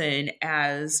person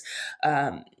as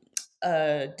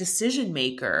a decision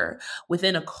maker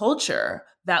within a culture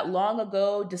that long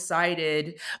ago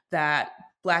decided that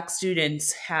Black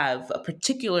students have a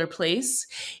particular place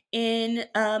in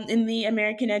the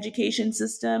American education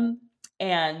system,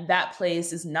 and that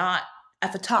place is not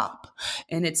at the top,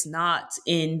 and it's not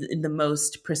in the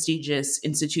most prestigious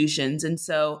institutions. And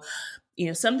so,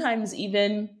 sometimes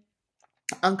even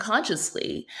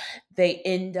unconsciously, they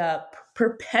end up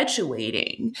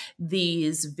perpetuating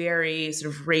these very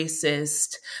sort of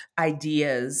racist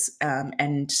ideas,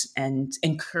 and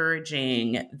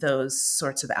encouraging those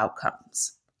sorts of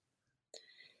outcomes.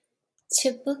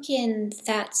 To bookend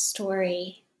that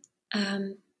story,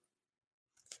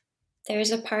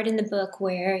 there's a part in the book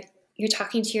where you're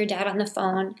talking to your dad on the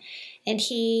phone, and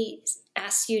he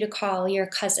asks you to call your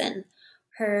cousin.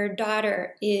 Her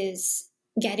daughter is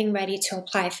getting ready to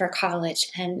apply for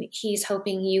college, and he's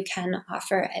hoping you can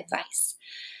offer advice.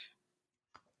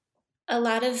 A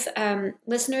lot of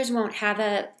listeners won't have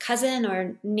a cousin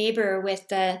or neighbor with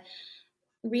the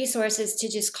resources to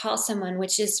just call someone,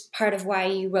 which is part of why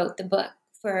you wrote the book,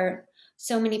 for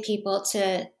so many people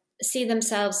to see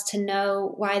themselves, to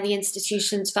know why the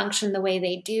institutions function the way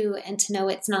they do, and to know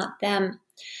it's not them.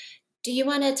 Do you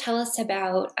want to tell us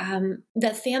about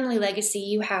the family legacy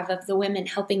you have of the women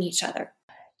helping each other?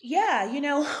 Yeah,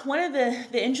 one of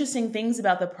the interesting things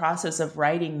about the process of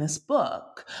writing this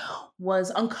book was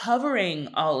uncovering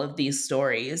all of these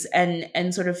stories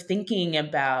and sort of thinking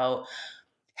about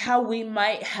how we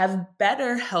might have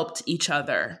better helped each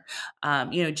other,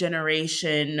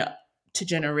 generation to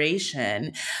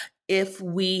generation, if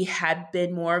we had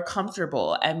been more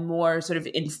comfortable and more sort of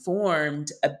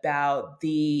informed about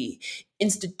the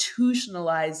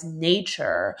institutionalized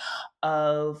nature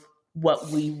of what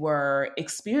we were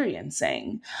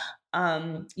experiencing.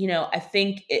 I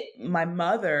think my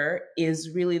mother is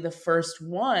really the first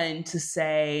one to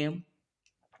say,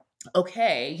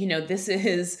 okay, this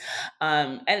is,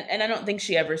 and I don't think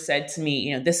she ever said to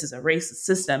me, this is a racist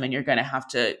system and you're going to have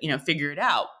to, figure it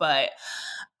out. But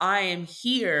I am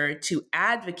here to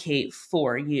advocate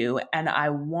for you, and I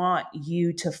want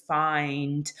you to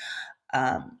find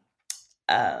um,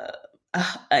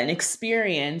 an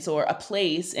experience or a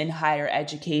place in higher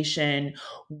education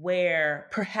where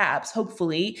perhaps,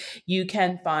 hopefully, you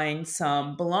can find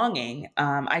some belonging.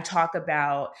 I talk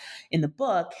about in the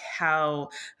book how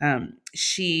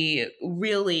she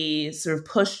really sort of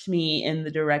pushed me in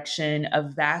the direction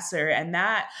of Vassar, and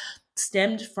that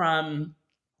stemmed from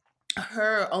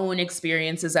her own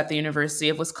experiences at the University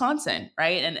of Wisconsin,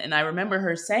 right? And I remember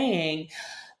her saying,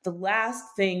 the last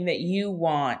thing that you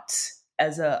want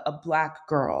as a Black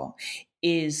girl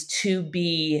is to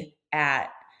be at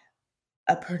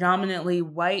a predominantly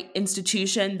white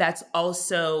institution that's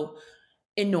also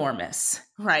enormous,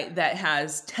 right? That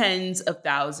has tens of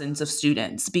thousands of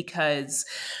students, because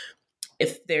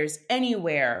if there's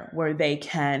anywhere where they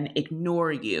can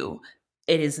ignore you,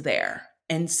 it is there.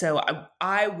 And so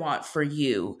I want for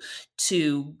you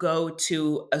to go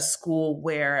to a school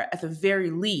where, at the very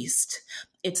least,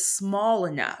 it's small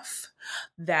enough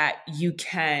that you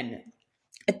can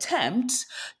attempt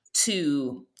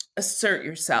to assert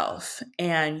yourself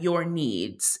and your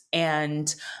needs,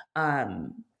 and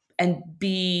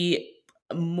be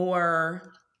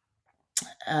more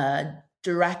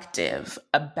directive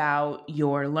about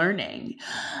your learning.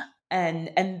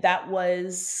 And that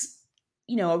was,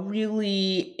 a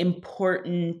really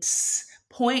important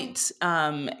point,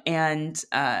 and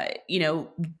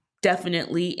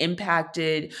definitely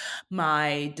impacted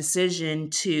my decision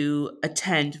to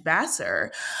attend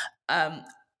Vassar.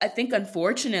 I think,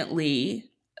 unfortunately,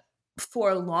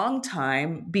 for a long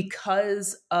time,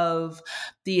 because of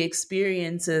the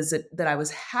experiences that I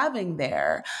was having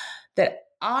there, that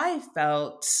I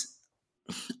felt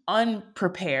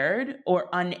unprepared or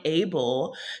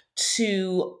unable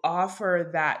to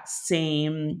offer that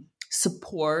same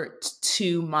support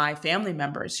to my family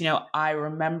members. I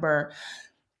remember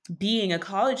being a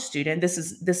college student. This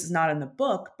is not in the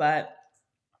book, but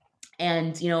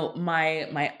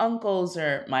my uncles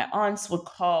or my aunts would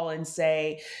call and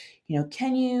say,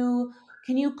 can you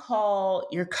call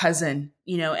your cousin,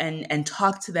 and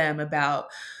talk to them about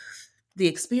the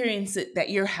experience that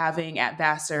you're having at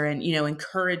Vassar, and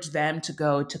encourage them to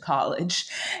go to college.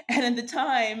 And at the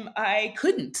time I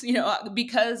couldn't,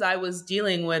 because I was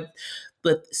dealing with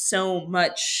so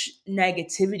much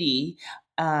negativity,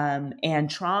 and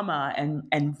trauma,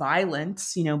 and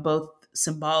violence, both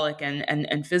symbolic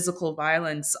and physical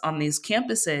violence on these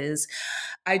campuses.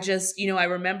 I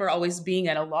remember always being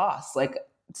at a loss, like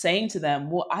saying to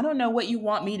them, well, I don't know what you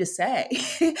want me to say.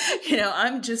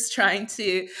 I'm just trying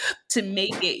to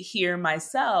make it here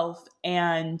myself.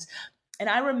 And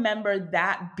I remember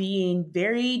that being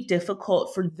very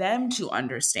difficult for them to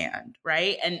understand,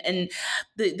 right? And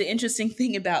the interesting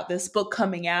thing about this book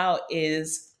coming out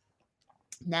is,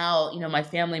 now my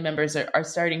family members are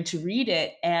starting to read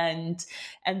it, and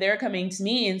they're coming to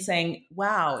me and saying,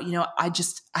 wow, I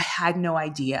had no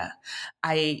idea.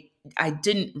 I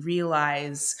didn't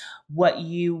realize what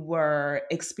you were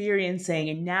experiencing,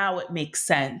 and now it makes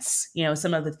sense.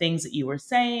 Some of the things that you were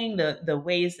saying, the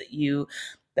ways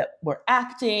that were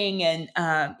acting, and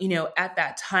at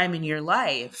that time in your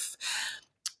life.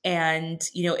 And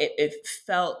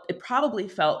it probably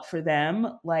felt for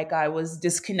them like I was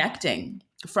disconnecting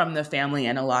from the family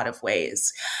in a lot of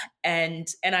ways, and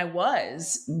I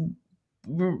was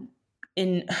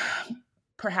in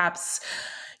perhaps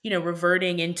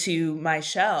reverting into my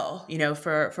shell,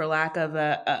 for lack of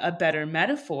a better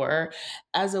metaphor,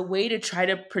 as a way to try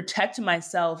to protect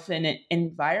myself in an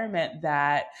environment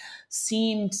that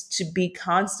seemed to be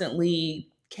constantly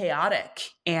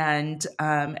chaotic, and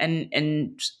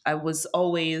I was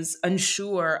always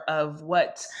unsure of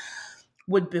what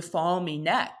would befall me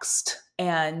next.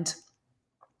 And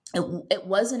it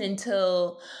wasn't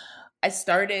until I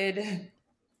started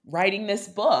writing this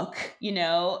book,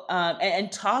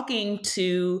 and talking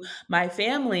to my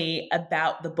family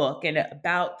about the book and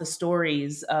about the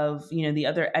stories of, the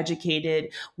other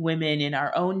educated women in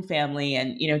our own family,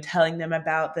 and, telling them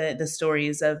about the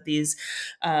stories of these,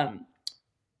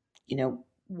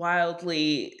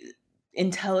 wildly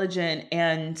intelligent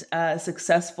and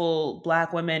successful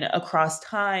Black women across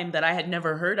time that I had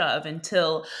never heard of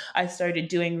until I started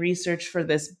doing research for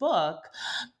this book,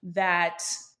 that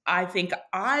I think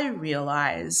I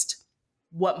realized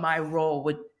what my role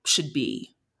should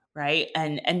be. Right.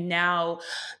 And now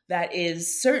that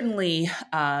is certainly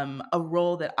a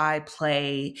role that I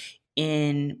play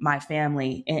in my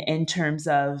family, in terms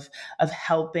of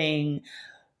helping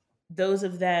those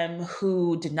of them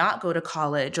who did not go to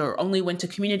college, or only went to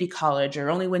community college, or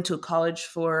only went to a college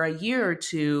for a year or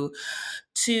two,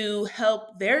 to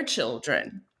help their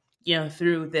children,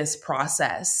 through this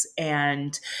process,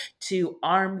 and to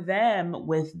arm them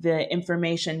with the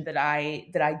information that I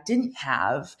didn't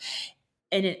have,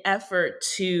 in an effort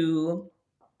to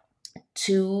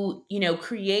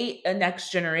create a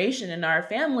next generation in our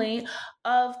family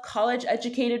of college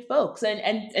educated folks,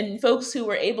 and folks who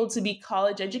were able to be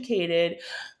college educated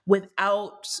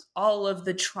without all of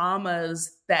the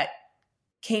traumas that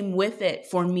came with it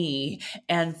for me,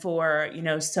 and for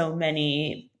so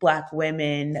many Black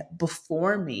women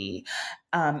before me.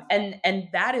 And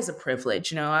that is a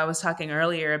privilege. I was talking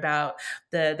earlier about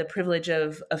the privilege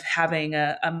of having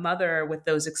a mother with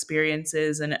those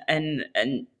experiences,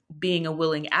 and being a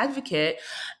willing advocate.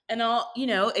 And I'll,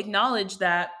 acknowledge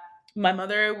that my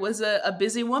mother was a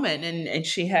busy woman, and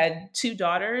she had two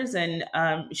daughters, and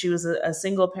she was a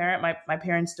single parent. My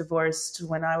parents divorced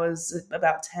when I was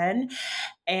about 10.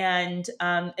 And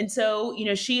so,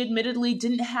 she admittedly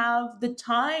didn't have the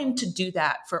time to do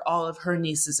that for all of her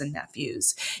nieces and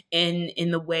nephews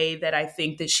in the way that I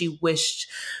think that she wished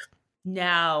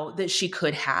now that she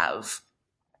could have.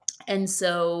 And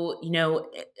so,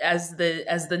 as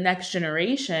the next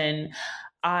generation,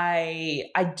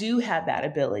 I do have that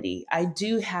ability. I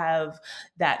do have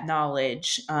that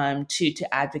knowledge to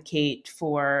advocate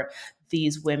for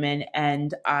these women,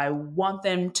 and I want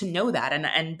them to know that,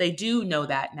 and they do know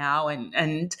that now,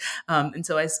 and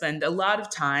so I spend a lot of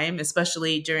time,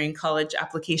 especially during college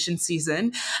application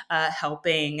season,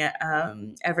 helping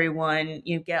everyone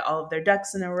get all of their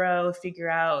ducks in a row, figure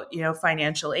out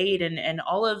financial aid, and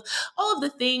all of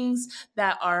the things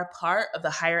that are part of the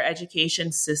higher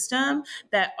education system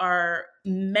that are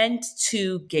meant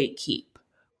to gatekeep.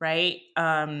 Right?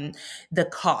 The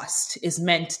cost is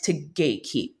meant to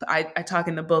gatekeep. I talk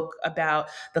in the book about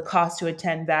the cost to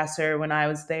attend Vassar. When I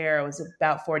was there, it was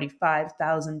about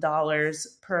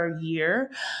 $45,000 per year.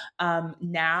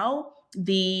 Now,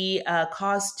 the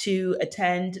cost to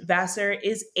attend Vassar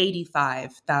is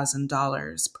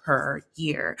 $85,000 per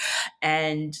year.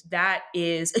 And that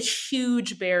is a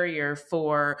huge barrier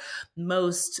for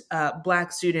most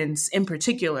Black students in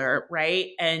particular,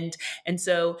 right? And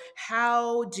so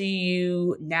how do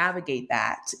you navigate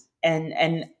that?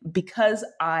 And because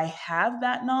I have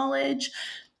that knowledge,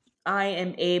 I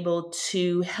am able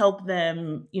to help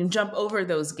them jump over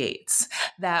those gates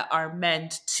that are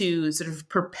meant to sort of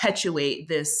perpetuate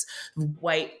this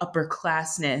white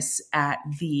upperclassness at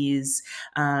these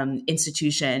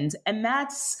institutions. And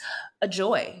that's a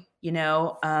joy,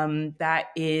 that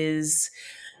is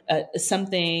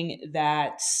something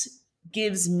that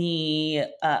gives me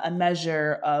a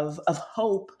measure of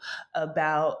hope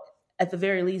about, at the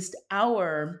very least,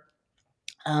 our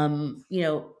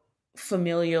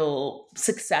familial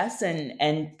success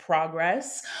and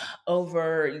progress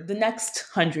over the next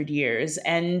 100 years.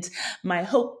 And my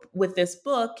hope with this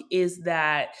book is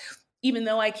that even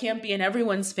though I can't be in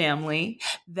everyone's family,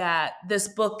 that this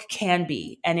book can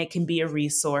be, and it can be a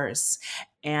resource,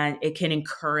 and it can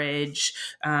encourage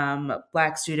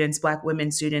Black students, Black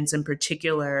women students in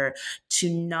particular,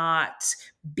 to not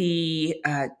be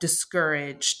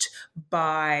discouraged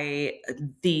by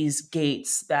these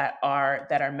gates that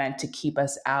are meant to keep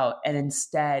us out, and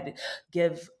instead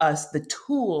give us the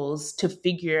tools to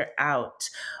figure out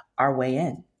our way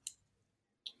in.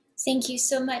 Thank you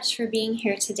so much for being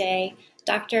here today,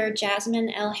 Dr.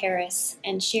 Jasmine L. Harris,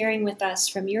 and sharing with us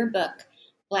from your book,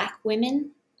 Black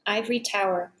Women, Ivory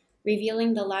Tower,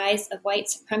 Revealing the Lies of White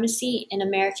Supremacy in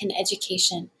American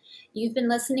Education. You've been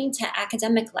listening to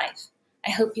Academic Life.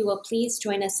 I hope you will please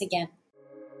join us again.